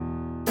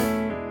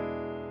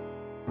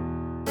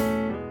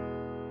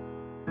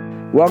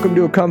Welcome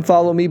to a Come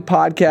Follow Me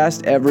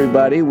podcast,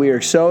 everybody. We are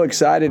so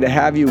excited to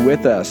have you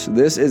with us.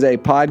 This is a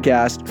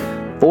podcast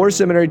for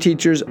seminary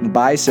teachers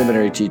by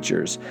seminary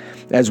teachers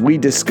as we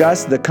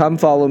discuss the Come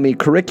Follow Me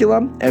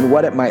curriculum and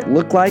what it might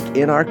look like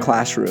in our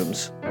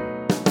classrooms.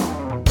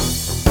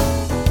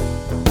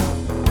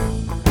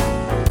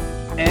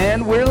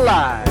 And we're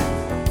live.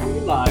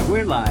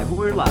 We're live.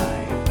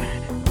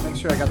 Make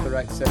sure I got the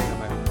right setting on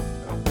my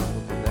phone.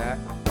 We'll do that.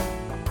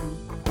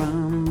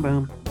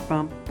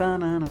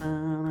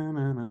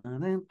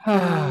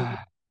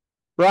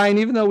 Brian,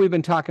 even though we've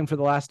been talking for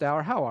the last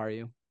hour, how are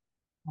you?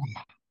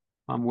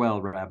 I'm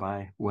well,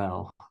 Rabbi.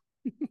 Well.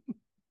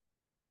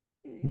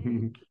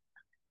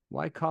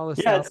 Why call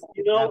us Yes,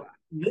 out?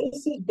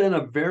 this has been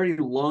a very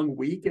long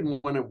week. And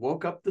when I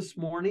woke up this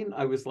morning,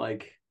 I was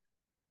like,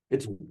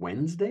 it's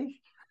Wednesday?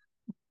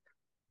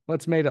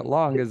 What's made it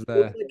long is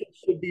it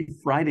should be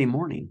Friday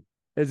morning.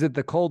 Is it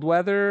the cold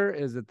weather?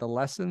 Is it the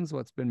lessons?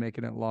 What's been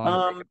making it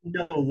long?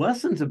 No,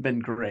 lessons have been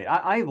great.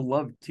 I've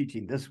loved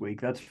teaching this week,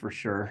 that's for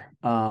sure.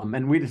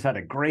 And we just had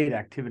a great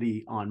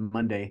activity on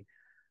Monday.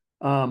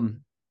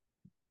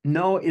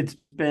 No, it's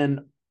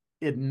been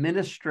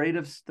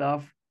administrative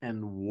stuff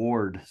and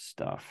ward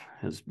stuff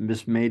has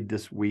just made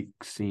this week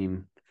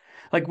seem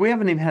like we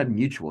haven't even had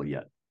mutual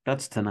yet.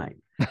 That's tonight.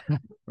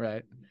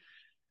 Right.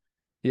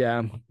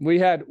 Yeah.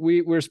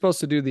 We're supposed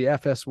to do the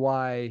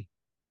FSY,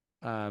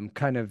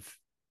 kind of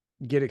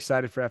get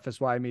excited for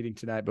FSY meeting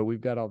tonight, but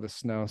we've got all this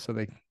snow, so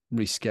they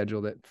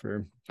rescheduled it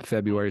for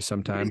February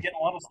sometime. Getting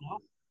a lot of snow?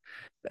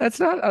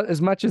 That's not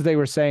as much as they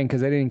were saying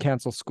because they didn't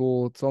cancel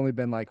school. It's only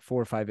been like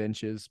 4 or 5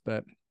 inches,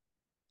 but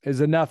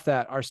is enough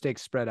that our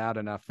stakes spread out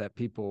enough that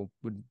people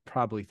would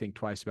probably think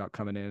twice about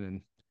coming in.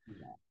 And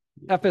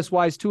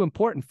FSY is too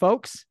important,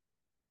 folks.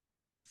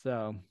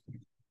 So,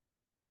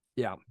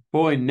 yeah.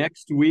 Boy,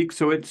 next week.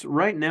 So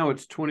right now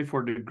it's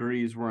 24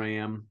 degrees where I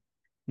am.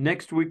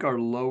 Next week, our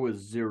low is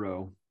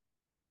 0.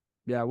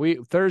 Yeah,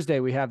 Thursday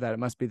we have that. It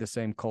must be the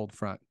same cold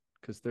front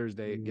because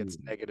Thursday it gets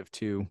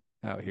 -2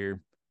 out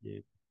here. Yeah.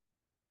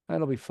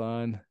 That'll be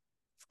fun.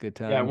 It's a good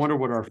time. Yeah, I wonder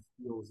what our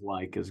feels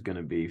like is going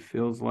to be.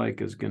 Feels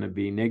like is going to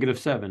be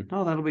 -7.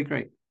 Oh, that'll be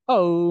great.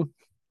 Oh,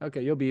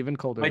 okay. You'll be even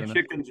colder. My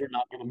chickens are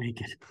not going to make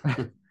it.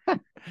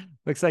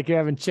 Looks like you're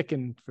having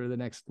chicken for the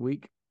next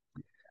week.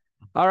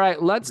 All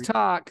right, let's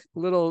talk a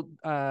little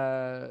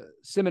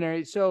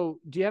seminary.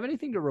 So do you have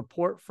anything to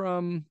report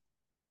from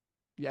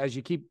as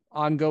you keep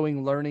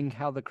ongoing learning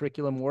how the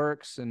curriculum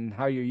works and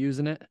how you're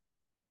using it?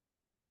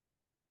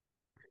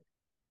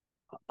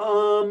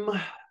 Well,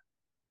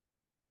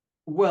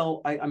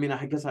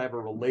 I guess I have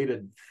a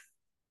related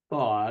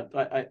thought.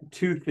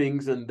 2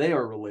 things, and they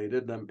are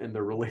related, and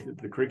they're related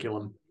to the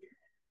curriculum.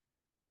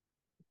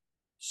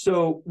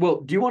 So, well,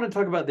 do you want to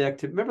talk about the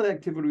activity? Remember the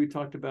activity we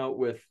talked about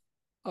with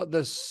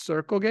the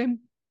circle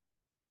game?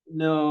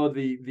 No,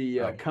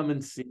 the come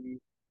and see.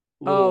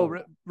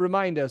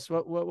 Remind us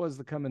what was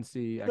the come and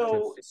see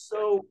activity?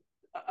 So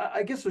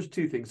I guess there's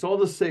 2 things. So I'll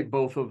just say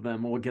both of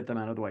them. We'll get them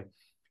out of the way.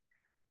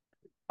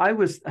 I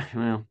was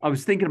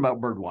thinking about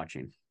bird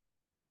watching,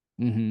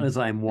 as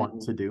I'm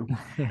wont to do,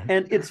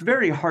 and it's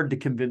very hard to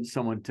convince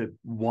someone to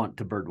want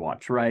to bird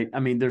watch, right?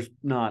 I mean, there's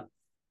not.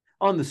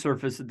 On the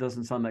surface, it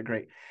doesn't sound that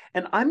great.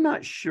 And I'm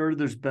not sure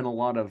there's been a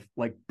lot of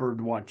like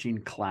bird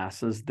watching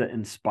classes that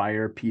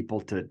inspire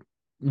people to,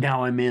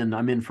 now I'm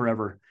in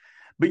forever.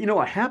 But you know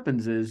what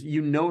happens is,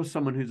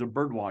 someone who's a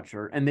bird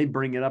watcher and they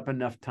bring it up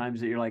enough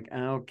times that you're like,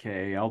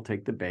 okay, I'll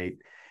take the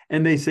bait.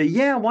 And they say,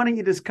 yeah, why don't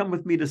you just come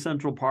with me to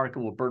Central Park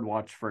and we'll bird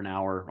watch for an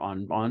hour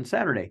on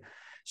Saturday.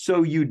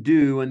 So you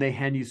do, and they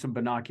hand you some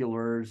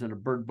binoculars and a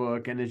bird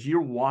book. And as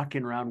you're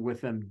walking around with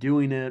them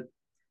doing it,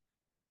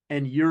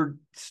 and you're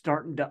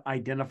starting to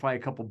identify a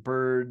couple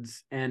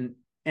birds and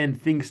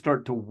things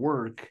start to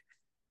work,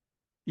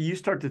 you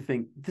start to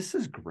think, this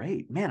is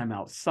great. Man, I'm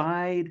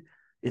outside.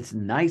 It's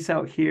nice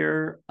out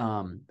here.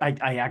 I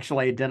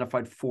actually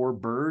identified 4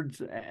 birds,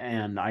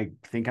 and I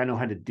think I know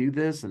how to do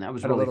this, and that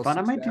was really fun.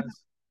 I might do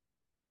this.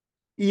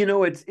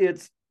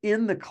 It's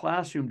in the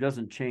classroom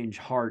doesn't change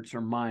hearts or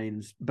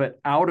minds,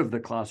 but out of the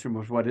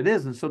classroom is what it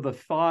is. And so the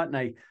thought,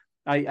 and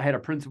I had a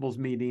principals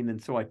meeting,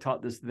 and so I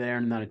taught this there,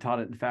 and then I taught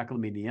it in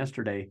faculty meeting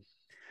yesterday.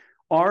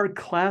 Our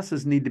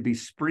classes need to be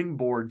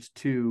springboards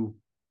to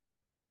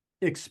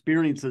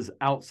experiences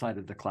outside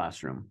of the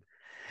classroom.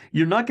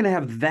 You're not going to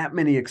have that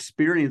many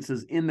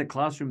experiences in the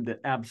classroom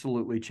that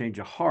absolutely change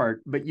a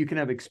heart, but you can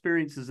have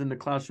experiences in the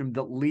classroom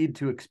that lead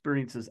to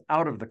experiences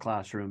out of the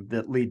classroom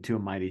that lead to a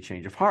mighty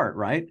change of heart,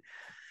 right?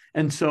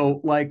 And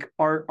so like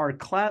our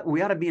class,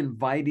 we ought to be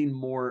inviting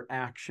more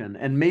action,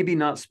 and maybe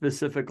not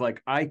specific,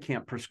 like I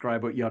can't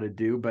prescribe what you ought to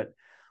do, but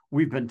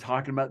we've been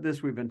talking about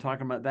this, we've been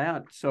talking about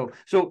that. So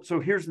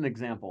here's an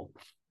example.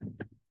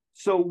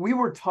 So we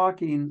were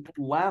talking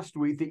last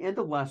week, the end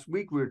of last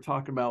week, we were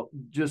talking about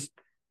just,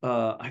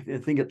 I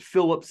think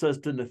Philip says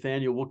to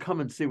Nathaniel, we'll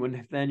come and see, when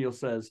Nathaniel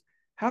says,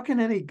 how can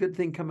any good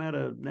thing come out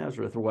of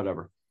Nazareth or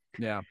whatever?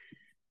 Yeah.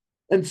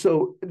 And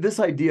so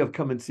this idea of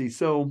come and see.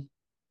 So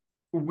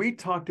we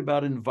talked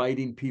about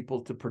inviting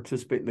people to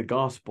participate in the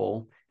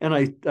gospel. And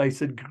I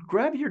said,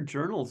 grab your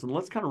journals and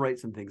let's kind of write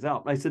some things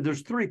out. I said,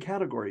 there's 3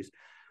 categories.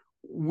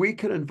 We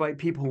could invite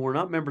people who are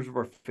not members of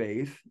our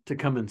faith to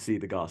come and see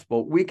the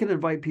gospel. We can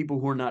invite people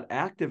who are not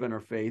active in our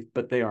faith,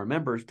 but they are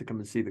members, to come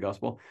and see the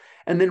gospel.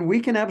 And then we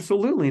can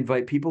absolutely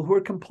invite people who are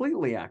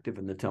completely active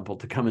in the temple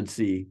to come and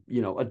see,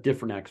 a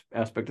different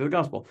aspect of the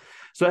gospel.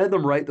 So I had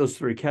them write those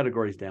 3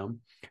 categories down.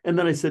 And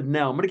then I said,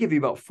 now I'm going to give you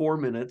about 4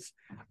 minutes.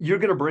 You're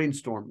going to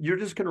brainstorm. You're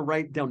just going to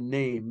write down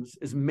names,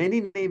 as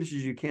many names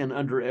as you can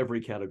under every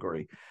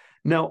category.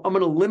 Now, I'm going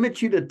to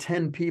limit you to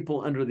 10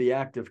 people under the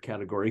active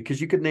category,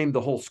 because you could name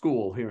the whole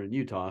school here in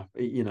Utah,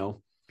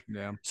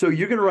 Yeah. So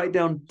you're going to write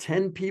down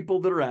 10 people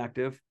that are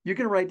active. You're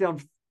going to write down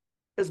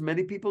as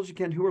many people as you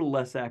can who are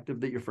less active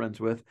that you're friends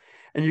with.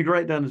 And you can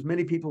write down as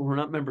many people who are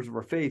not members of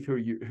our faith who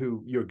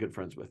you're good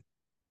friends with.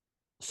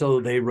 So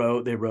they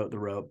wrote.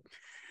 And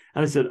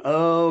I said,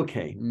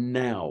 okay,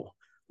 now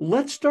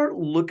let's start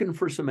looking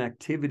for some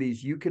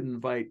activities you can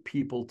invite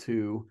people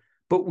to.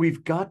 But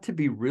we've got to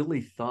be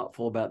really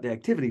thoughtful about the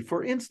activity.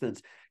 For instance,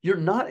 you're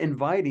not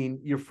inviting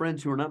your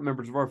friends who are not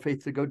members of our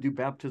faith to go do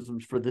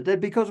baptisms for the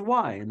dead, because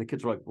why? And the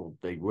kids are like, well,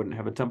 they wouldn't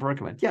have a temple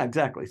recommend. Yeah,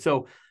 exactly.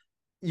 So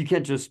you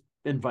can't just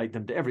invite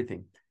them to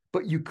everything,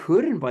 but you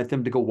could invite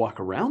them to go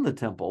walk around the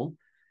temple.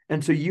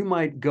 And so you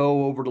might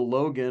go over to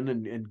Logan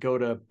and go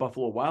to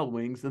Buffalo Wild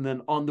Wings, and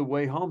then on the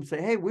way home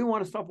say, hey, we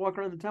want to stop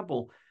walking around the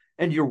temple.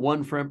 And your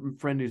one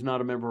friend who's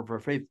not a member of our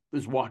faith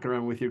is walking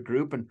around with your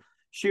group, and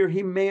sure,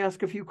 he may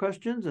ask a few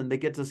questions and they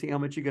get to see how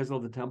much you guys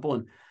love the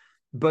temple.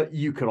 But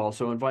you could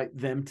also invite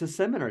them to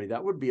seminary.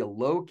 That would be a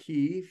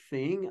low-key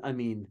thing. I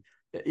mean,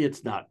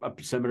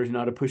 seminary's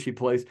not a pushy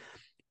place.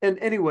 And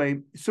anyway,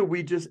 so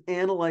we just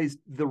analyzed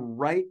the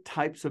right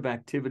types of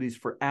activities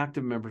for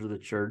active members of the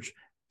church,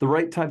 the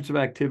right types of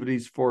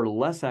activities for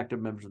less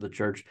active members of the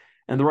church,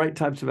 and the right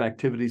types of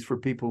activities for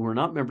people who are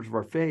not members of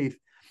our faith.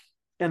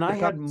 And I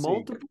had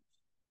multiple.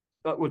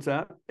 What's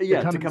that?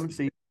 Yeah, to come and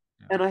see.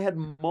 And I had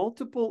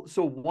multiple.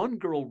 So one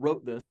girl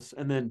wrote this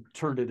and then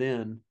turned it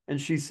in.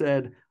 And she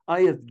said,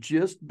 I've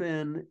just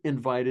been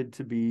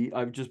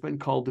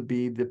called to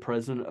be the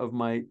president of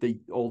the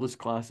oldest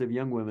class of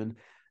young women.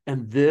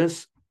 And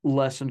this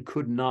lesson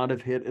could not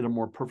have hit at a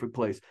more perfect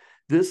place.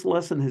 This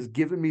lesson has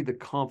given me the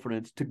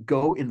confidence to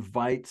go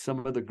invite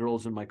some of the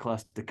girls in my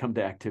class to come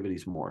to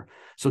activities more.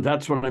 So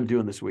that's what I'm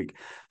doing this week.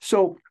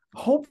 So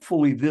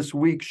hopefully this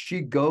week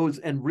she goes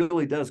and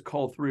really does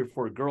call 3 or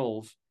 4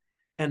 girls.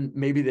 And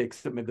maybe they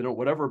accept, maybe they don't,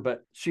 whatever,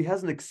 but she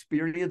has an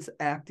experience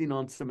acting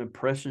on some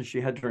impressions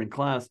she had during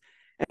class,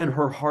 and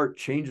her heart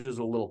changes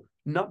a little,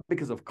 not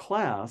because of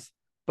class,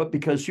 but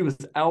because she was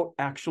out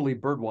actually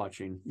bird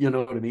watching, you know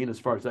what I mean, as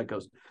far as that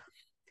goes.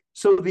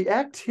 So the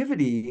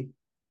activity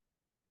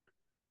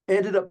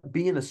ended up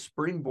being a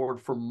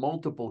springboard for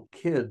multiple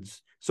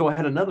kids. So I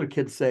had another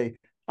kid say,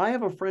 I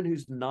have a friend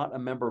who's not a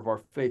member of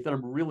our faith that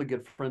I'm really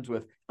good friends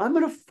with. I'm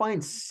going to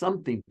find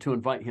something to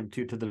invite him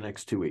to the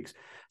next 2 weeks,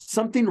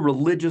 something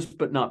religious,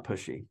 but not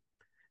pushy.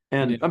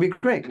 And I mean,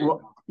 great.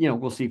 Well,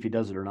 we'll see if he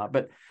does it or not.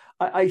 But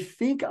I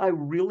think I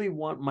really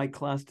want my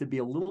class to be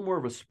a little more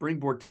of a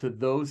springboard to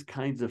those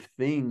kinds of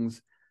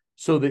things,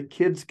 so that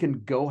kids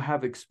can go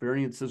have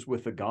experiences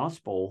with the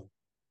gospel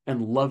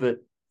and love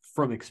it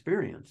from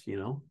experience,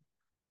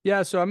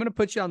 Yeah. So I'm going to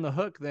put you on the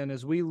hook then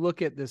as we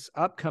look at this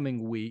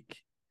upcoming week.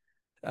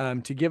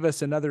 To give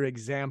us another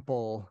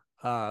example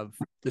of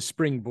the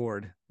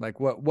springboard,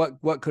 like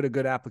what could a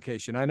good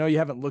application? I know you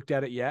haven't looked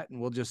at it yet, and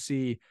we'll just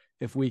see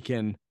if we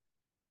can,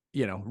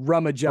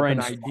 rummage up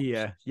an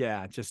idea.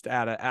 Yeah, just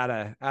out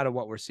of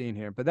what we're seeing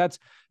here. But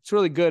it's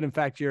really good. In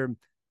fact,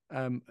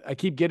 I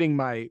keep getting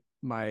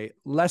my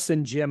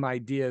lesson gym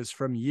ideas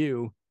from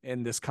you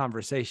in this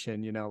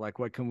conversation. Like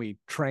what can we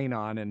train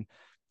on?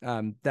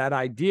 And that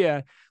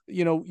idea,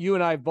 you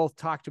and I have both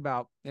talked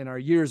about in our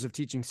years of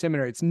teaching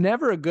seminary, it's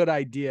never a good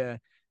idea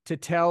to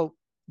tell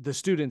the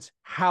students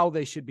how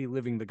they should be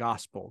living the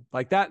gospel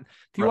like that.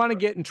 If you want to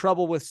get in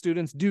trouble with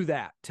students, do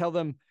that. Tell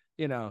them,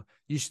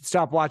 you should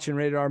stop watching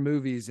rated R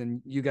movies,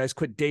 and you guys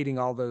quit dating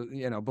all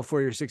the,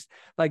 before you're 6,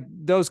 like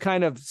those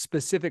kind of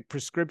specific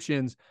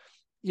prescriptions,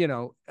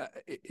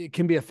 it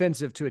can be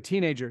offensive to a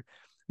teenager.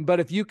 But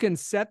if you can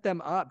set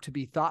them up to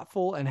be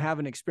thoughtful and have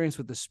an experience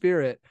with the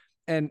Spirit.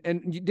 And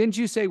didn't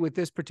you say with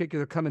this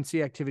particular come and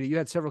see activity, you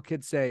had several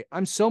kids say,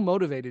 I'm so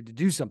motivated to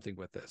do something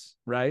with this,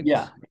 right?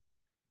 Yeah.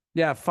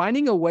 Yeah.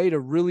 Finding a way to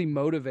really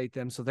motivate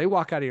them so they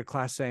walk out of your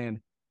class saying,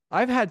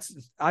 I've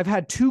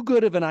had too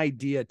good of an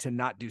idea to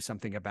not do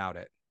something about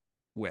it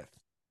with.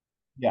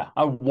 Yeah.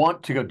 I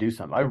want to go do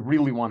something. I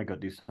really want to go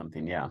do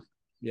something. Yeah.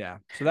 Yeah.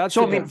 So that's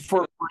so, I mean,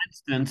 for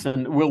instance,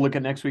 and we'll look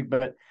at next week,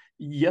 but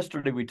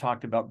yesterday we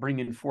talked about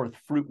bringing forth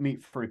fruit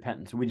meet for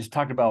repentance. And we just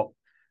talked about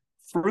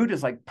fruit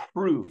is like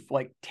proof,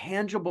 like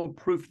tangible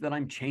proof that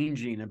I'm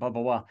changing and blah,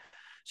 blah, blah.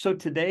 So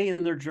today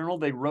in their journal,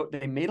 they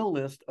made a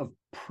list of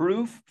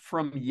proof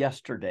from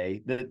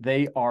yesterday that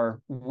they are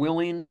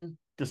willing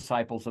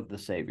disciples of the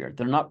Savior.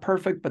 They're not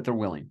perfect, but they're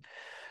willing.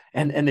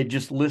 And they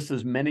just list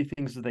as many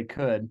things as they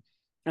could.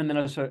 And then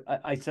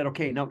I said,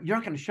 okay, now you're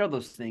not going to share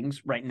those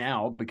things right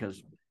now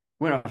because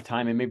we don't have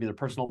time and maybe they're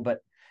personal. But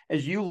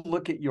as you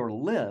look at your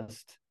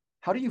list,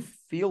 how do you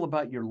feel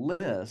about your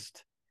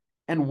list?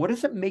 And what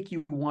does it make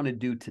you want to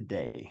do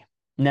today?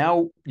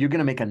 Now you're going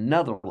to make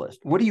another list.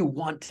 What do you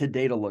want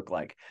today to look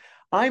like?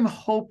 I'm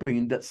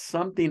hoping that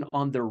something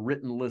on their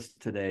written list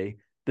today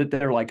that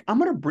they're like, I'm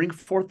going to bring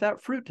forth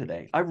that fruit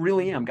today. I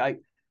really am. I've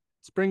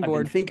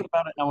Springboard. been thinking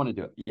about it and I want to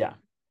do it. Yeah.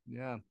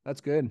 Yeah,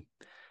 that's good.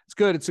 It's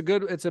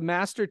good. It's a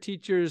master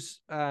teacher's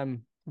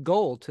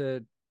goal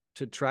to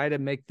try to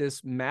make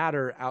this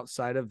matter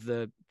outside of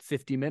the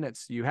 50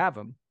 minutes you have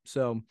them.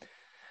 So,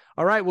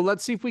 all right, well,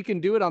 let's see if we can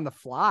do it on the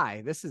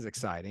fly. This is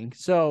exciting.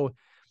 So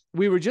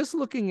we were just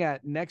looking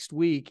at next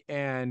week,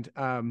 and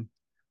I'm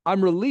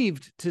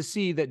relieved to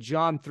see that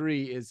John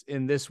 3 is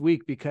in this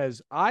week,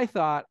 because I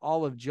thought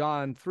all of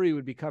John 3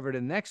 would be covered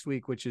in next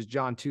week, which is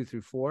John 2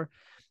 through 4.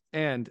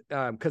 And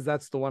because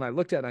that's the one I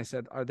looked at and I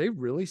said, are they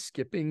really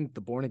skipping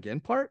the born again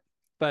part?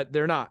 But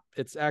they're not.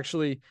 It's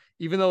actually,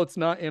 even though it's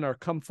not in our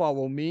come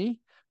follow me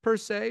per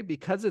se,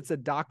 because it's a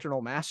doctrinal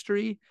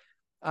mastery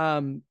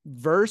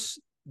verse,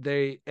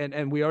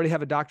 and we already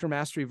have a doctrinal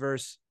mastery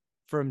verse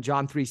from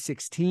John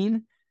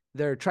 3:16.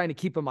 They're trying to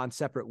keep them on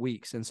separate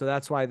weeks. And so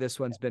that's why this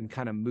one's been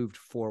kind of moved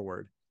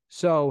forward.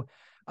 So,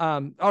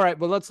 all right,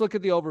 well, let's look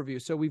at the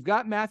overview. So we've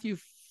got Matthew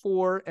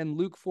 4 and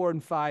Luke 4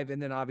 and 5,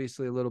 and then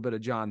obviously a little bit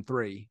of John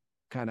 3,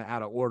 kind of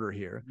out of order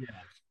here. Yeah.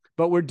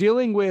 But we're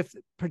dealing with,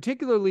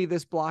 particularly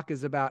this block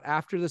is about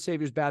after the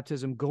Savior's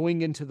baptism,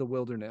 going into the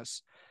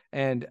wilderness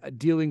and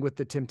dealing with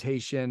the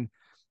temptation.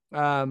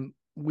 The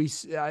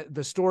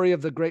story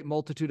of the great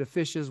multitude of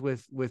fishes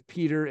with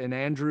Peter and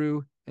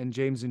Andrew and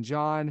James and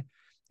John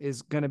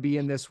is going to be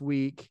in this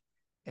week.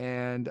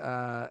 And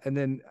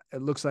then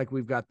it looks like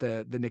we've got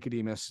the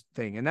Nicodemus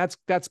thing, and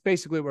that's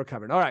basically what we're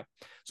covering. All right,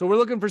 so we're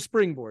looking for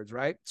springboards,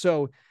 right?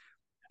 So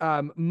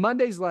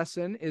Monday's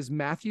lesson is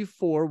Matthew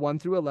 4 1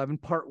 through 11,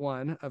 part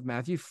 1 of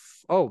Matthew.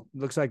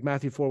 Looks like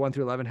Matthew 4 1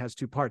 through 11 has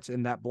 2 parts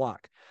in that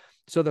block.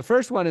 So the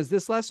first one is,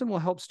 this lesson will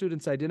help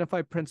students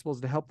identify principles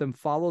to help them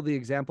follow the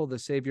example of the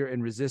Savior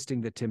in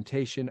resisting the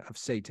temptation of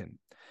Satan.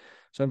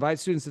 So invite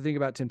students to think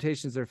about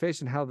temptations they're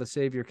facing, how the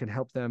Savior can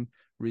help them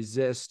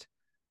resist.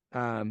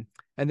 And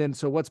then,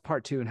 so what's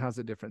part 2 and how's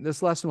it different?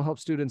 This lesson will help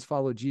students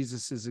follow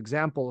Jesus's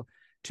example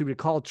to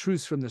recall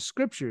truths from the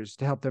scriptures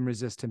to help them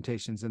resist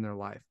temptations in their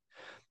life.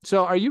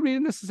 So are you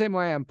reading this the same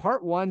way I am?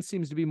 Part 1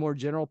 seems to be more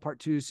general. Part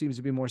 2 seems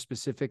to be more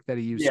specific, that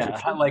he used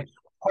scripture. Like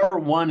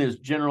part 1 is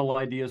general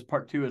ideas.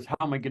 Part 2 is how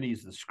am I going to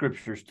use the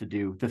scriptures to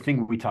do the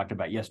thing we talked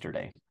about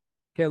yesterday.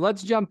 Okay,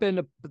 let's jump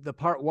into the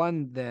part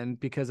 1 then,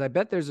 because I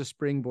bet there's a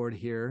springboard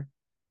here.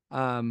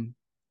 I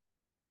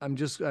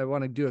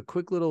want to do a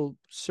quick little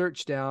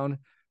search down.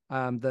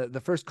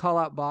 The first call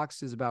out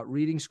box is about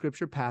reading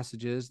scripture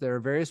passages. There are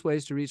various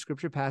ways to read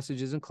scripture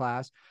passages in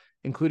class,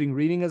 including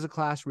reading as a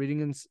class,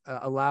 reading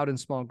aloud in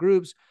small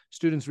groups,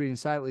 students reading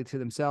silently to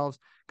themselves.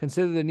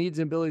 Consider the needs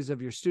and abilities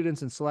of your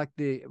students and select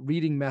the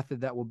reading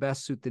method that will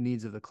best suit the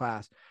needs of the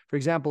class. For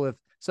example, if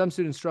some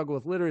students struggle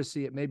with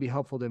literacy, it may be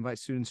helpful to invite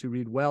students who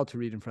read well to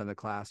read in front of the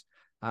class.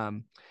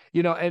 And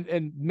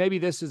maybe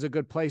this is a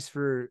good place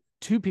for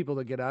 2 people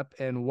to get up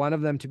and one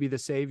of them to be the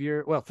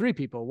Savior. Well, 3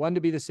 people, one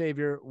to be the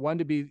Savior, one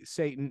to be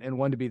Satan, and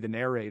one to be the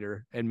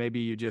narrator. And maybe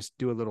you just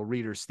do a little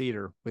reader's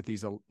theater with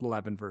these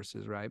 11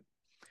 verses, right?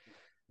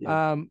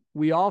 Yeah.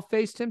 We all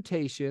face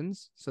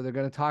temptations. So they're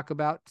going to talk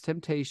about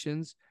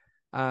temptations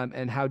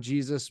and how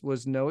Jesus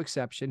was no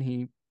exception.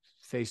 He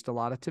faced a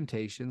lot of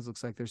temptations.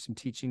 Looks like there's some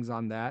teachings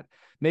on that.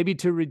 Maybe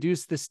to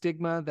reduce the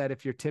stigma that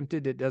if you're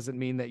tempted, it doesn't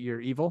mean that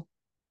you're evil,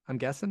 I'm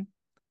guessing.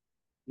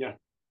 Yeah.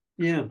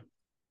 Yeah.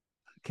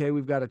 Okay,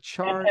 we've got a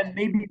chart. And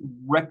maybe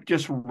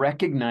just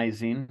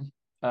recognizing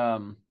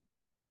what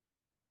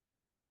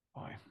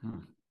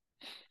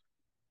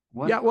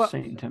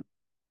Satan.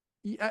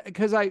 Yeah,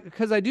 because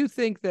I do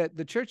think that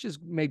the church has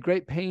made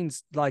great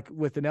pains, like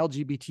with an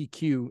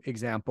LGBTQ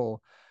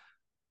example,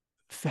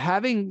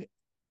 having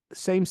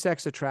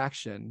same-sex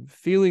attraction,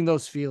 feeling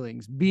those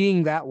feelings,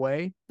 being that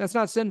way, that's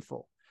not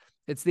sinful.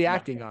 It's the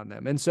acting on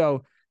them. And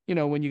so,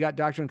 when you got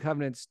Doctrine and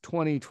Covenants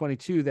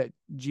 20:22 that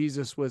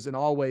Jesus was in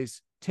all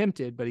ways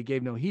tempted, but he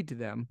gave no heed to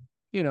them,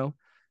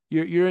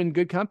 you're in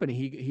good company.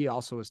 He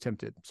also was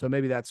tempted. So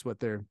maybe that's what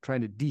they're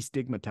trying to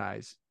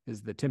destigmatize,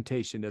 is the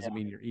temptation doesn't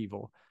mean you're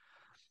evil.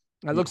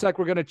 It looks like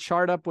we're going to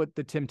chart up what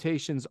the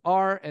temptations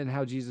are and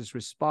how Jesus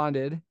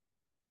responded.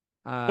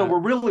 So we're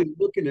really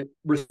looking at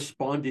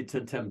responding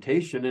to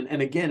temptation.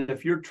 And again,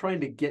 if you're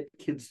trying to get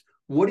kids,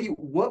 what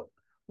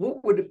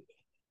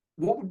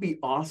would be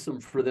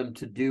awesome for them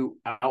to do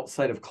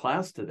outside of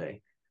class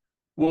today?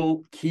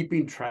 Well,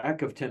 keeping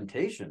track of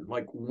temptation.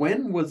 Like,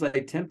 when was I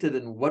tempted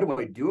and what do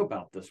I do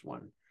about this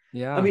one?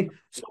 Yeah. I mean,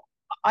 so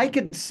I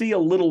could see a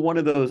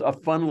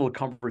fun little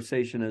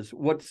conversation is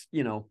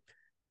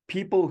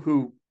people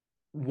who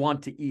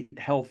want to eat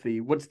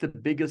healthy, what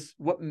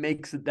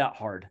makes it that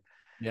hard?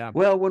 Yeah.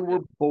 Well, when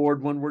we're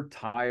bored, when we're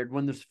tired,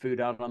 when there's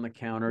food out on the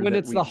counter, when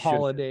it's the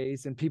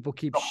holidays and people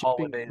keep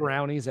shipping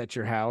brownies at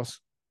your house.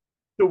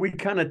 So we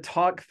kind of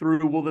talk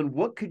through, well, then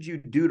what could you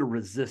do to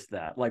resist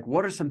that? Like,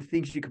 what are some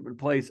things you can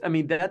replace? I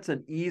mean, that's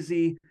an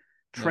easy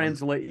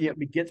translate. Yeah,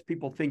 it gets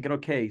people thinking,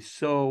 okay,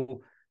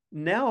 so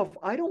now if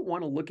I don't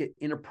want to look at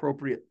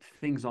inappropriate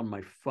things on my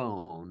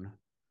phone,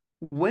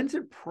 when's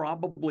it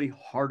probably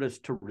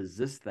hardest to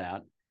resist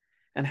that?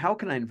 And how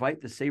can I invite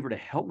the Savior to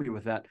help me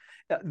with that?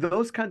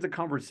 Those kinds of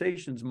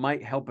conversations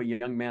might help a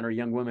young man or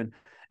young woman.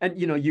 And,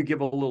 you give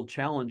a little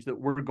challenge that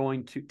we're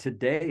going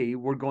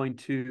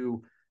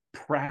to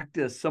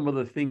practice some of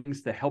the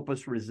things to help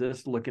us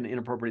resist looking at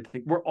inappropriate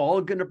things. We're all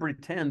going to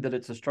pretend that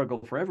it's a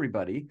struggle for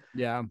everybody.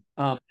 Yeah.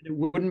 It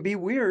wouldn't be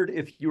weird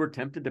if you were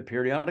tempted to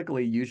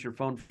periodically use your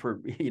phone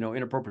for,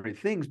 inappropriate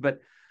things.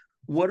 But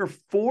what are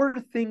 4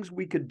 things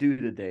we could do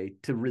today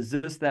to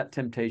resist that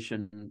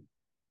temptation?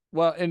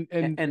 Well,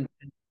 and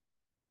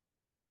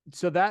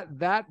so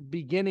that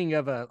beginning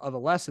of a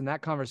lesson,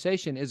 that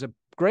conversation is a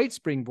great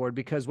springboard,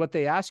 because what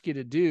they ask you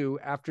to do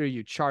after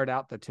you chart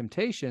out the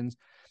temptations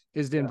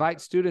is to invite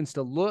students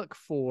to look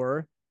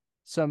for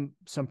some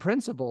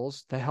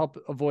principles to help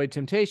avoid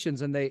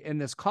temptations. And they, in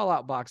this call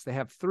out box, they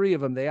have 3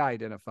 of them they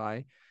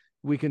identify.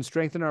 We can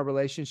strengthen our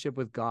relationship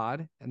with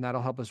God, and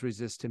that'll help us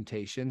resist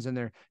temptations. And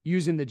they're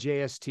using the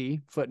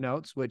JST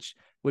footnotes, which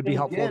would be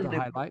helpful to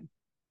highlight.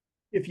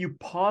 If you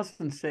pause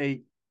and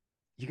say,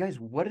 you guys,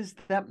 what does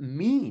that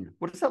mean?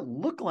 What does that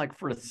look like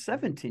for a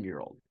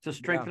 17-year-old to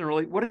strengthen a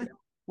relationship?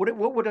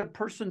 What would a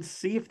person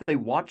see if they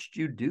watched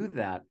you do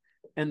that?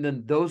 And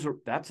then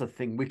that's a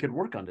thing we could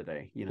work on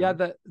today. Yeah,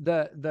 the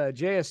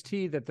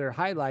JST that they're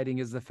highlighting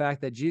is the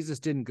fact that Jesus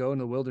didn't go in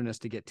the wilderness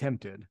to get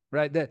tempted,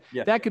 right?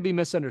 That could be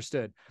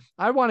misunderstood.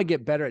 I want to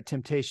get better at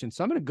temptation,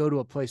 so I'm going to go to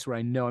a place where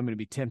I know I'm going to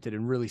be tempted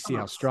and really see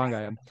how strong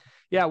I am.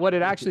 Yeah, what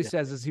it actually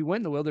says is he went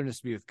in the wilderness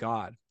to be with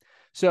God.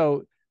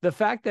 So the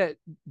fact that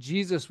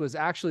Jesus was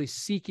actually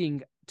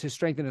seeking to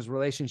strengthen his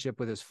relationship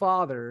with his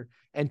Father,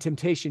 and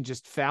temptation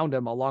just found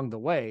him along the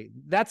way,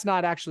 that's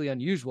not actually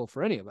unusual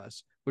for any of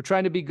us. We're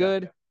trying to be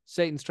good.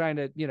 Satan's trying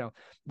to,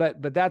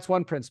 but that's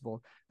one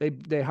principle.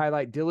 They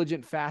highlight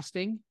diligent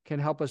fasting can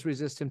help us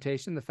resist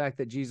temptation. The fact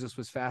that Jesus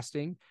was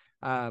fasting.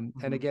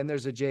 And again,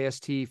 there's a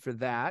JST for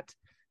that.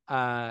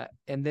 And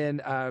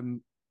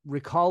then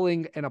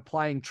recalling and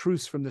applying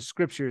truths from the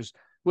scriptures,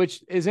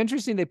 which is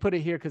interesting. They put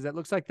it here because it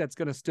looks like that's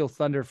going to steal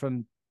thunder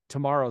from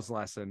tomorrow's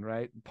lesson,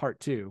 right?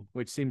 Part 2,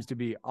 which seems to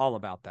be all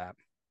about that.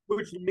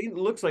 Which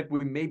looks like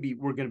we're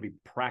going to be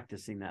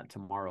practicing that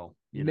tomorrow.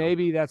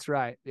 Maybe that's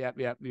right. Yep.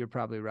 You're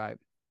probably right.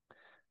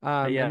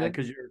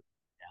 Because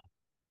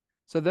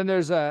So then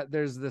there's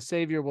the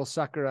Savior will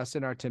succor us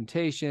in our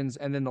temptations.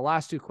 And then the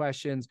last 2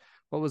 questions: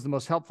 what was the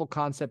most helpful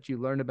concept you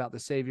learned about the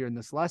Savior in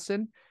this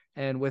lesson?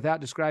 And without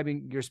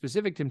describing your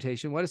specific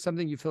temptation, what is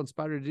something you feel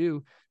inspired to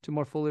do to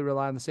more fully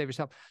rely on the Savior's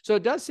help? So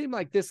it does seem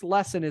like this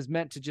lesson is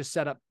meant to just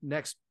set up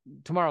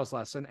tomorrow's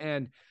lesson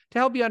and to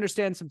help you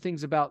understand some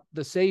things about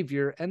the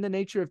Savior and the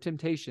nature of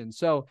temptation.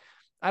 So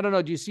I don't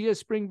know, do you see a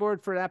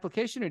springboard for an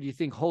application, or do you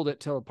think hold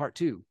it till part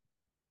 2?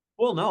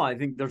 Well, no, I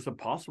think there's a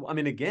possible. I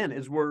mean, again,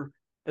 as we're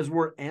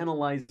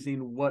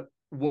analyzing what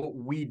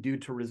we do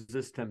to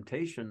resist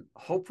temptation,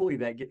 hopefully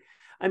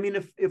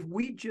if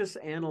we just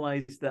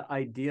analyze the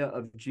idea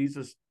of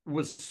Jesus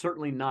was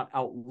certainly not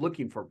out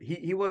looking for,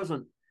 he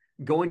wasn't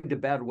going to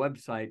bad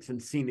websites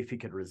and seeing if he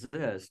could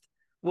resist.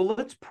 Well,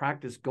 let's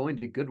practice going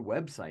to good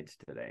websites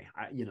today.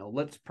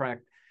 Let's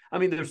practice. I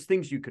mean, there's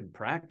things you can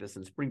practice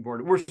and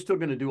springboard. We're still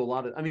going to do a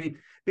lot of,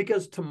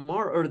 because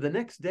tomorrow or the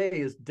next day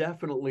is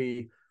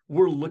definitely,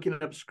 we're looking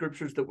up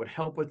scriptures that would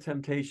help with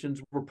temptations.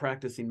 We're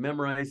practicing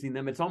memorizing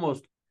them. It's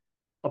almost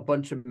a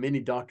bunch of mini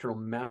doctrinal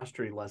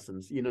mastery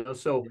lessons,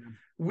 so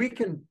we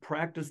can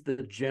practice the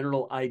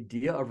general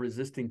idea of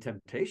resisting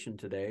temptation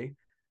today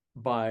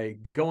by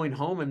going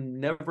home and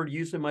never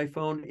using my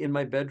phone in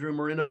my bedroom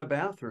or in a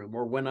bathroom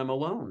or when I'm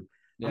alone.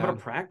 I'm going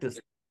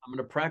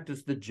to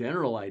practice the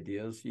general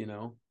ideas,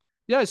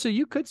 Yeah. So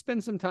you could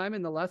spend some time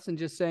in the lesson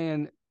just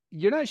saying,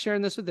 you're not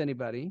sharing this with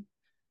anybody.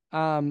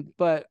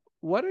 But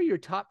what are your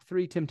top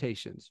 3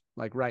 temptations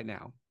like right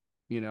now,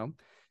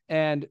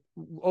 And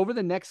over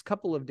the next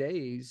couple of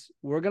days,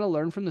 we're going to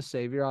learn from the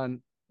Savior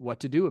on what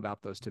to do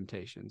about those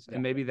temptations.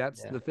 And maybe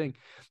that's the thing.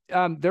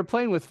 They're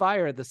playing with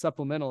fire at the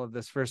supplemental of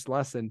this first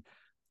lesson.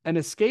 An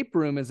escape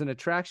room is an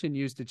attraction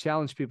used to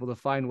challenge people to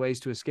find ways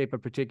to escape a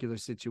particular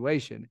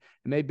situation.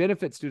 It may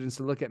benefit students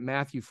to look at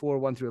Matthew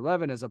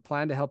 4:1-11 as a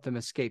plan to help them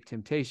escape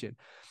temptation.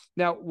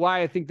 Now,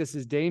 why I think this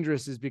is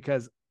dangerous is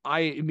because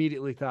I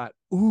immediately thought,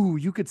 ooh,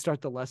 you could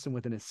start the lesson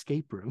with an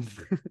escape room.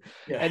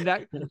 And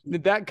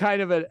that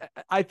kind of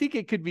I think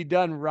it could be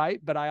done right,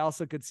 but I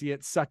also could see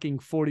it sucking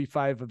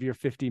 45 of your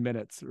 50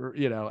 minutes,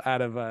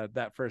 out of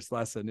that first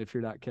lesson if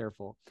you're not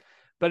careful.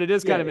 But it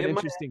is kind of an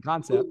interesting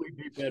concept. It would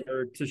be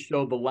better to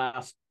show the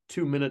last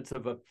 2 minutes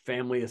of a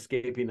family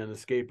escaping an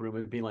escape room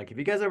and being like, have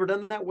you guys ever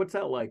done that? What's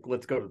that like?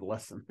 Let's go to the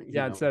lesson.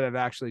 Instead of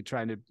actually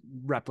trying to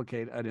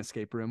replicate an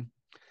escape room.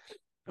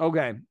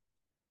 Okay.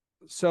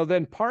 So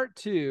then part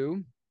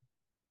 2,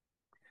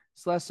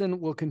 this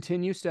lesson will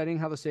continue studying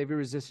how the Savior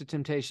resisted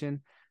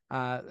temptation.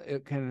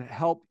 It can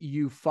help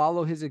you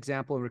follow his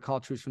example and recall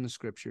truths from the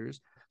scriptures.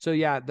 So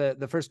yeah,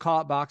 the first call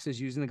out box is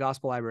using the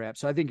Gospel Library app.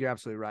 So I think you're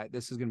absolutely right.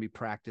 This is going to be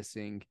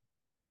practicing.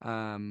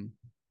 We're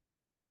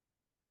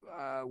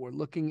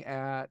looking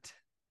at,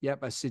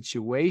 a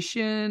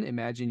situation.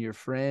 Imagine your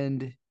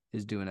friend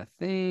is doing a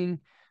thing.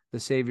 The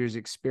Savior's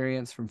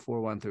experience from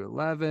 4:1 through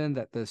 11,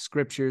 that the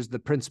scriptures, the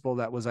principle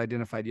that was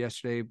identified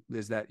yesterday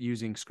is that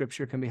using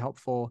scripture can be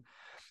helpful.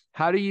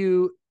 How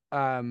do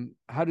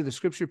the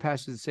scripture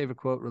passages, the Savior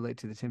quote, relate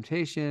to the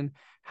temptation?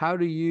 How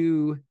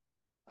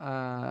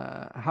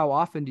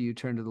often do you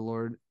turn to the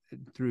Lord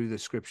through the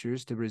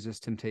scriptures to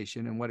resist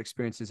temptation? And what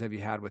experiences have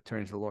you had with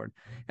turning to the Lord?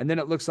 And then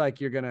it looks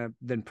like you're going to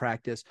then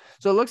practice.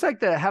 So it looks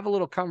like to have a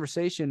little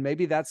conversation,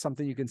 maybe that's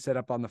something you can set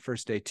up on the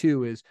first day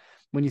too, is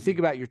when you think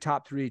about your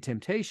top 3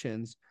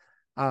 temptations,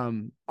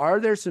 are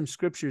there some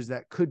scriptures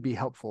that could be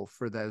helpful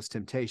for those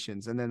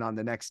temptations? And then on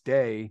the next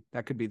day,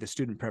 that could be the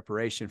student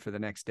preparation for the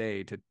next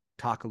day to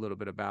talk a little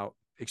bit about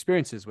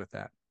experiences with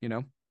that,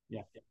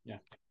 Yeah.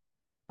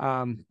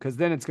 Because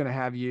then it's going to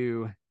have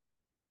you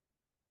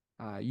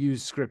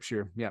use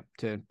scripture,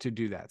 to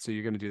do that. So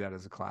you're going to do that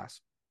as a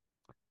class.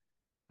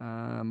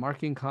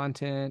 Marking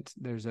content.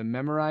 There's a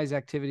memorize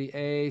activity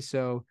A.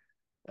 So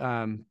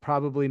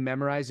probably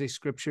memorize a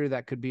scripture.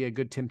 That could be a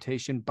good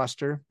temptation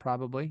buster,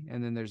 probably.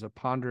 And then there's a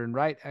ponder and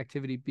write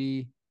activity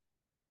B,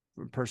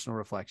 personal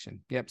reflection.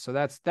 Yep. So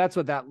that's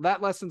what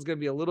that lesson's going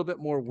to be, a little bit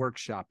more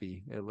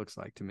workshop-y, it looks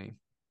like to me.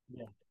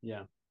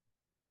 Yeah.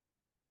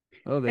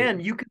 Oh,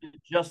 and you can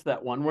adjust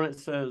that one when it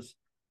says,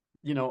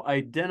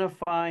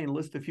 identify and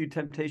list a few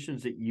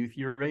temptations that youth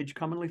your age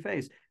commonly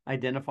face.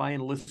 Identify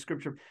and list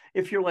scripture.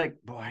 If you're like,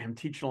 boy, I'm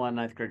teaching a lot of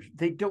ninth graders,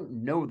 they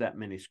don't know that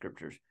many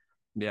scriptures.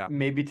 Yeah.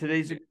 Maybe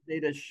today's a good day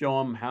to show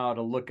them how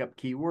to look up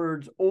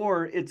keywords,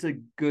 or it's a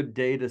good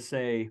day to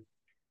say,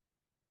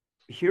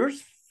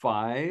 here's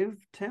 5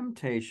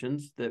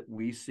 temptations that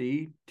we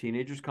see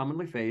teenagers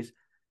commonly face.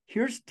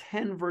 Here's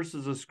 10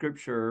 verses of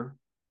scripture.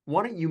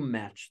 Why don't you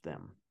match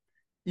them?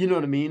 You know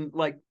what I mean?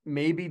 Like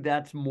maybe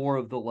that's more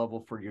of the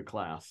level for your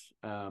class.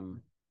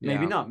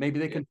 Maybe not. Maybe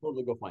they can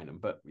totally go find them.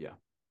 But yeah,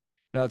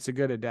 no, it's a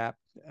good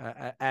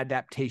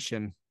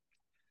adaptation.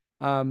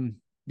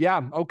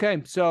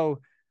 Okay. So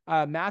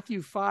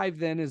Matthew 5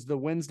 then is the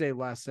Wednesday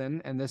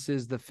lesson, and this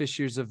is the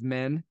fishers of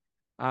men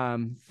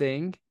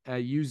thing,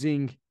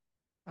 using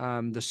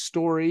the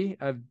story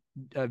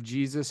of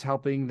Jesus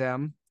helping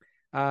them.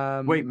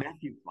 Wait,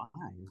 Matthew 5.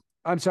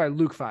 I'm sorry,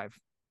 Luke 5.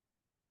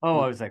 Oh,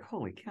 I was like,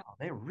 holy cow,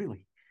 they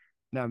really.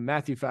 Now,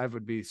 Matthew 5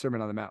 would be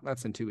Sermon on the Mount.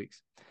 That's in 2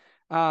 weeks.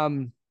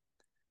 So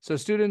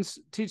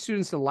teach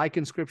students to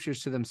liken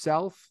scriptures to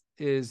themselves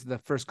is the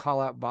first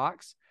call out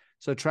box.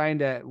 So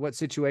what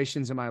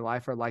situations in my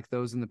life are like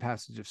those in the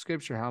passage of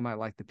scripture? How am I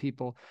like the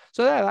people?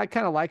 So that I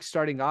kind of like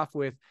starting off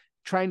with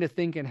trying to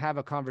think and have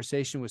a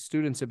conversation with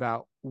students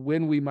about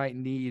when we might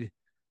need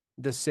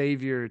the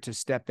Savior to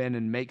step in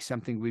and make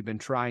something we've been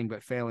trying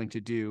but failing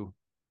to do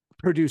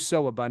produce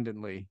so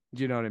abundantly.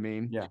 Do you know what I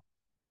mean? Yeah.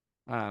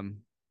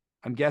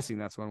 I'm guessing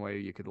that's one way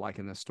you could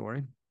liken this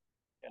story.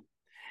 Yeah.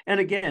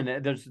 And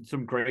again, there's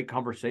some great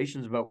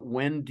conversations about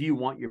when do you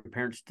want your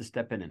parents to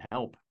step in and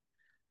help,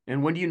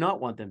 and when do you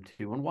not want them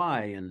to, and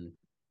why, and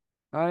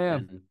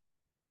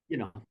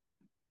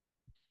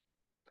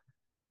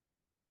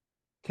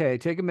Okay,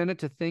 take a minute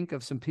to think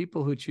of some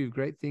people who achieved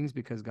great things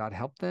because God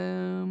helped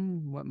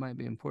them. What might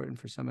be important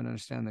for someone to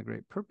understand the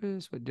great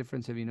purpose? What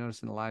difference have you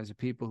noticed in the lives of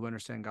people who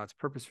understand God's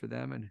purpose for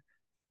them and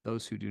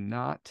those who do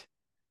not?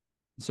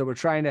 So we're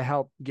trying to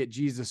help get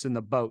Jesus in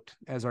the boat,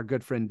 as our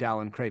good friend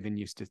Dallin Craven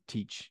used to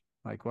teach.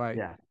 Like, why?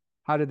 Yeah.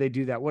 How did they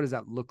do that? What does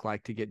that look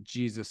like to get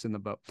Jesus in the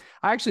boat?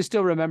 I actually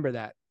still remember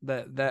that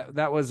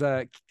was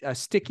a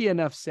sticky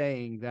enough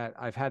saying that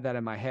I've had that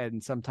in my head.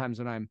 And sometimes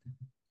when I'm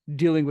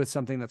dealing with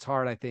something that's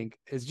hard, I think,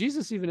 is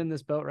Jesus even in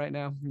this boat right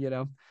now?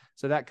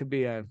 So that could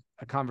be a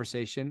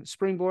conversation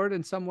springboard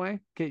in some way.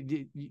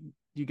 Okay,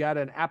 you got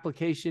an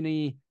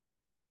application-y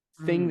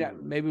thing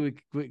that maybe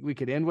we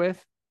could end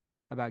with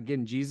about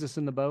getting Jesus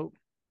in the boat?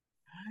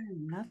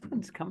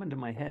 Nothing's coming to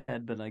my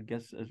head, but I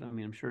guess,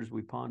 I'm sure as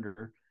we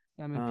ponder.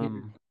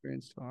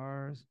 Experience to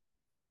ours.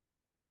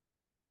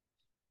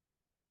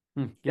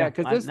 Yeah,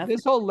 because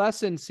this whole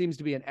lesson seems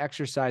to be an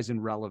exercise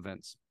in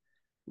relevance.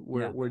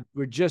 We're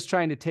just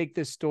trying to take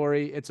this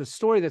story. It's a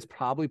story that's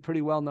probably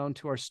pretty well known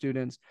to our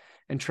students,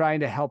 and trying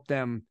to help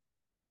them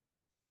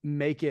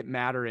make it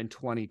matter in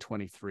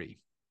 2023.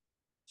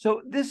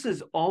 So this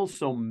is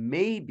also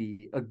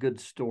maybe a good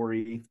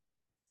story,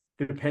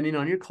 depending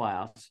on your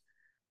class,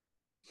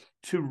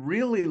 to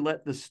really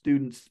let the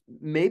students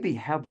maybe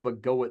have a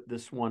go at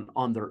this one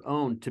on their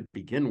own to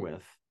begin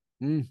with.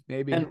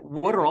 Maybe. And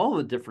what are all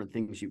the different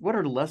things what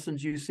are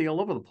lessons you see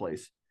all over the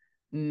place?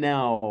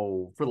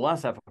 Now, for the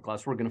last half of the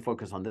class, we're going to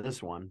focus on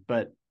this one,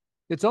 but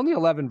it's only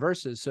 11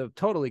 verses, so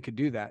totally could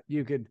do that.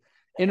 You could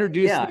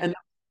introduce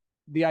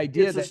the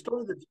idea it's a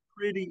story that's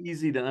pretty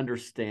easy to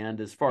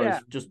understand as far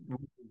as just the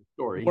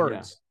story.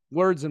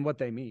 Words and what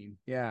they mean.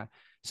 Yeah.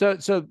 So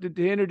to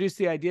introduce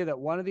the idea that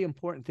one of the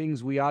important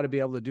things we ought to be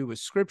able to do with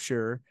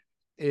scripture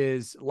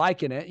is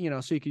liken it,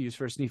 so you could use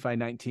 1 Nephi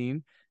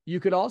 19. You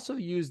could also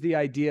use the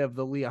idea of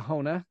the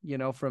Liahona,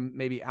 from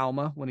maybe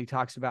Alma, when he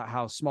talks about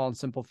how small and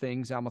simple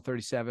things, Alma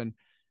 37,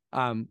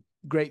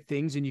 great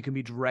things, and you can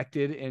be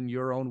directed in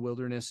your own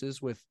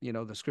wildernesses with,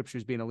 the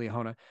scriptures being a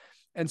Liahona.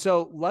 And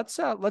so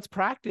let's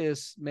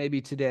practice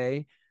maybe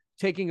today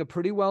taking a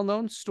pretty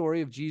well-known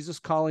story of Jesus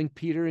calling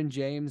Peter and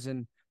James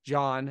and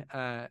John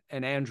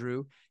and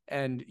Andrew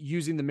and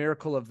using the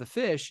miracle of the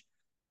fish.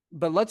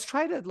 But let's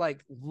try to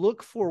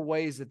look for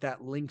ways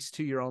that links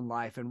to your own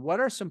life. And what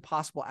are some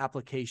possible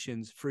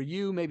applications for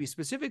you, maybe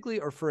specifically,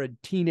 or for a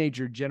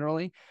teenager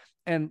generally?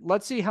 And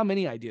let's see how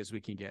many ideas we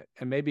can get.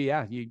 And maybe,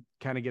 you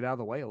kind of get out of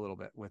the way a little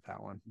bit with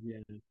that one.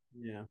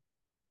 Yeah.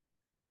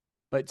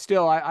 But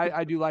still,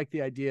 I do like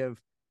the idea of,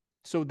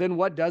 so then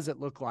what does it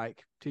look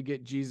like to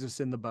get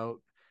Jesus in the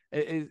boat?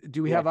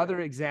 Do we have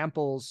other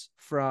examples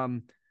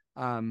from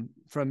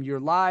your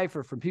life,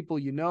 or from people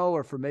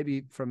or from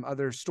maybe from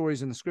other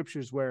stories in the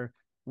scriptures where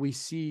we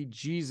see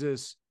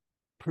Jesus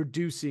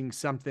producing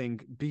something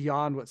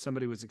beyond what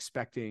somebody was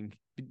expecting,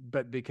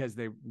 but because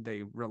they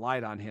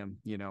relied on him,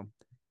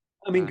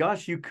 I mean,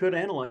 gosh, you could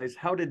analyze,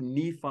 how did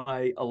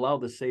Nephi allow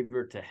the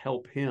Savior to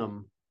help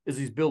him as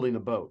he's building a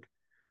boat?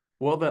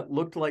 Well, that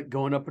looked like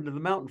going up into the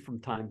mountain from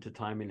time to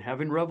time and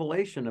having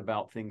revelation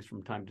about things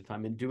from time to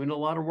time and doing a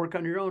lot of work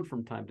on your own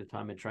from time to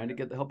time and trying to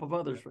get the help of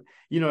others.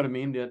 You know what I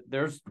mean?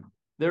 There's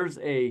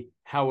a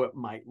how it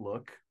might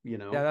look,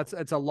 Yeah,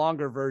 it's a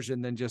longer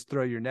version than just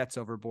throw your nets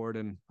overboard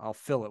and I'll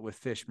fill it with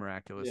fish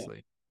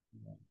miraculously.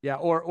 Yeah.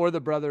 Or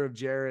the brother of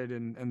Jared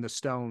and the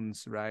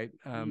stones, right?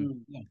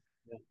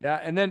 Yeah.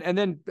 And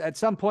then at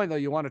some point though,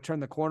 you want to turn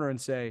the corner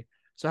and say,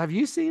 so have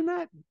you seen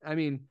that? I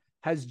mean,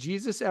 has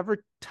Jesus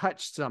ever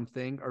touched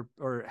something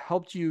or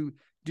helped you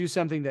do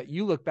something that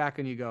you look back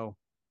and you go,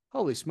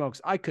 holy smokes,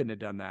 I couldn't have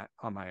done that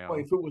on my own? Well,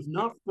 if it was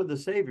not for the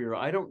Savior,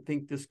 I don't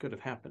think this could have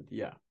happened.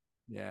 Yeah.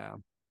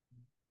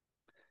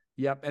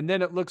 Yep. And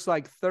then it looks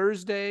like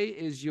Thursday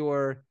is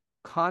your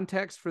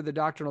context for the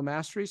doctrinal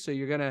mastery. So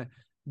you're going to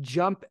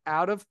jump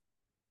out of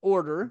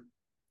order,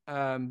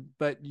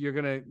 but you're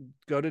going to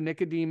go to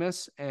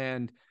Nicodemus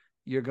and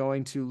you're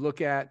going to look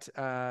at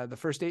the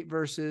first 8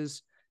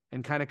 verses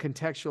and kind of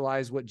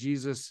contextualize what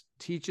Jesus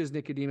teaches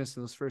Nicodemus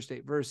in those first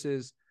 8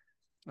 verses.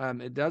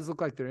 It does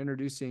look like they're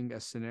introducing a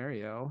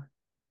scenario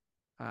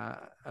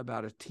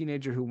about a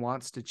teenager who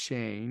wants to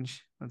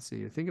change. Let's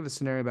see. Think of a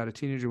scenario about a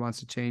teenager who wants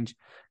to change,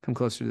 come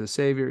closer to the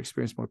Savior,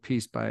 experience more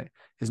peace, but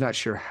is not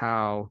sure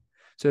how.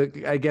 So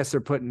I guess they're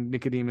putting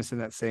Nicodemus in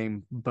that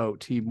same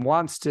boat. He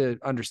wants to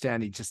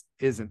understand. He just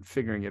isn't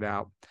figuring it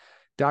out.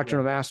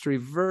 Doctrinal mastery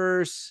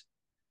verse.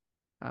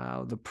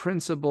 The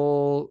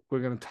principle, we're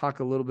going to talk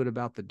a little bit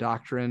about the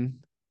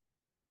doctrine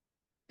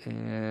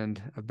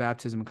and of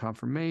baptism and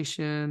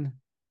confirmation.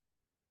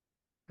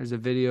 There's a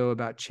video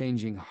about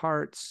changing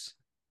hearts.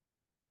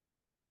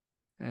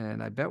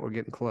 And I bet we're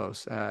getting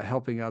close.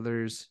 Helping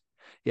others.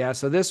 Yeah,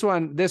 so this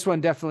one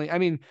definitely, I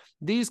mean,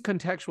 these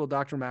contextual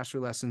doctrinal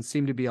mastery lessons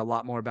seem to be a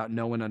lot more about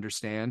know and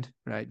understand,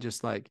 right?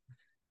 Just like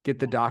get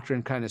the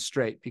doctrine kind of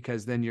straight,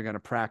 because then you're going to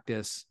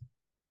practice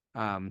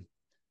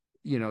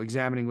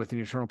examining with an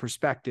eternal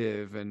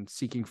perspective and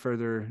seeking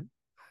further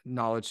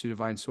knowledge through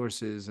divine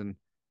sources and,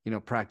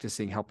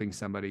 practicing helping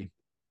somebody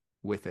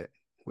with it,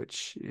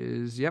 which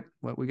is,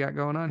 what we got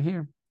going on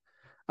here.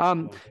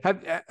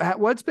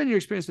 What's been your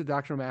experience with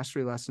doctrinal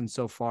mastery lessons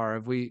so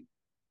far?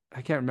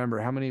 I can't remember.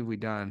 How many have we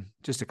done?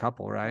 Just a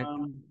couple, right?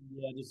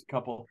 Just a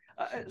couple.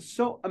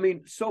 So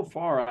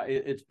far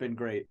it's been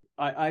great.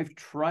 I've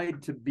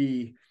tried to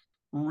be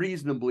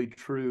reasonably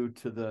true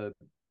to the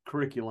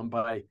curriculum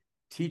by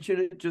teaching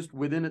it just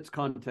within its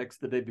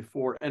context the day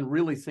before and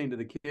really saying to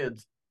the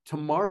kids,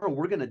 tomorrow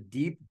we're going to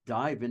deep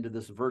dive into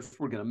this verse.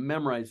 We're going to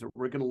memorize it.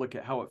 We're going to look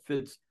at how it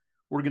fits.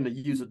 We're going to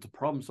use it to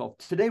problem solve.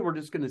 Today, we're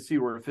just going to see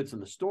where it fits in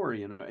the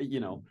story. And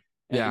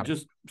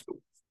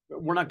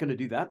we're not going to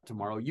do that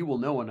tomorrow. You will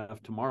know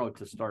enough tomorrow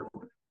to start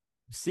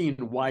seeing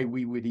why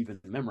we would even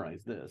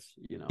memorize this,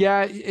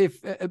 Yeah.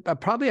 If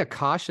probably a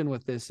caution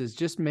with this is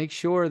just make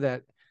sure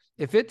that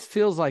if it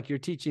feels like you're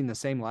teaching the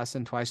same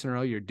lesson twice in a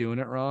row, you're doing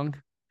it wrong.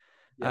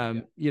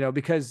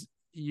 Because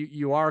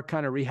you are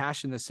kind of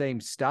rehashing the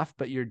same stuff,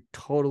 but you're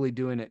totally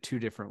doing it 2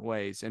 different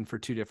ways and for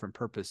 2 different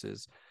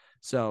purposes.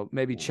 So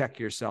maybe check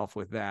yourself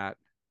with that.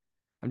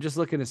 I'm just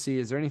looking to see,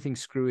 is there anything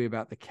screwy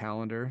about the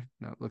calendar?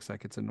 No, it looks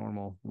like it's a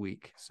normal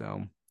week.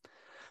 So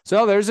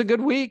there's a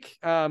good week.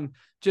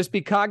 Just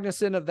be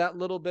cognizant of that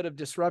little bit of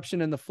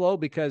disruption in the flow,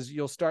 because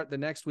you'll start the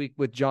next week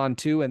with John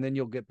 2 and then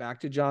you'll get back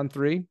to John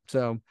 3.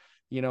 So,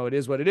 it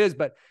is what it is,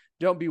 but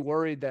don't be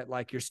worried that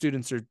like your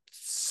students are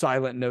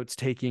silent notes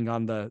taking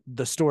on the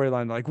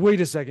storyline. Like,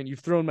 wait a second, you've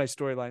thrown my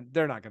storyline.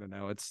 They're not going to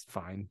know. It's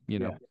fine.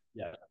 Yeah,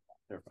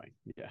 they're fine.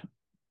 Yeah.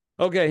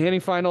 Okay. Any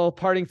final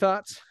parting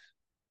thoughts?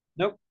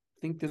 Nope.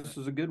 I think this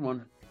is a good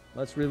one.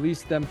 Let's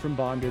release them from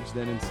bondage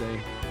then and say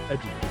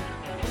adieu.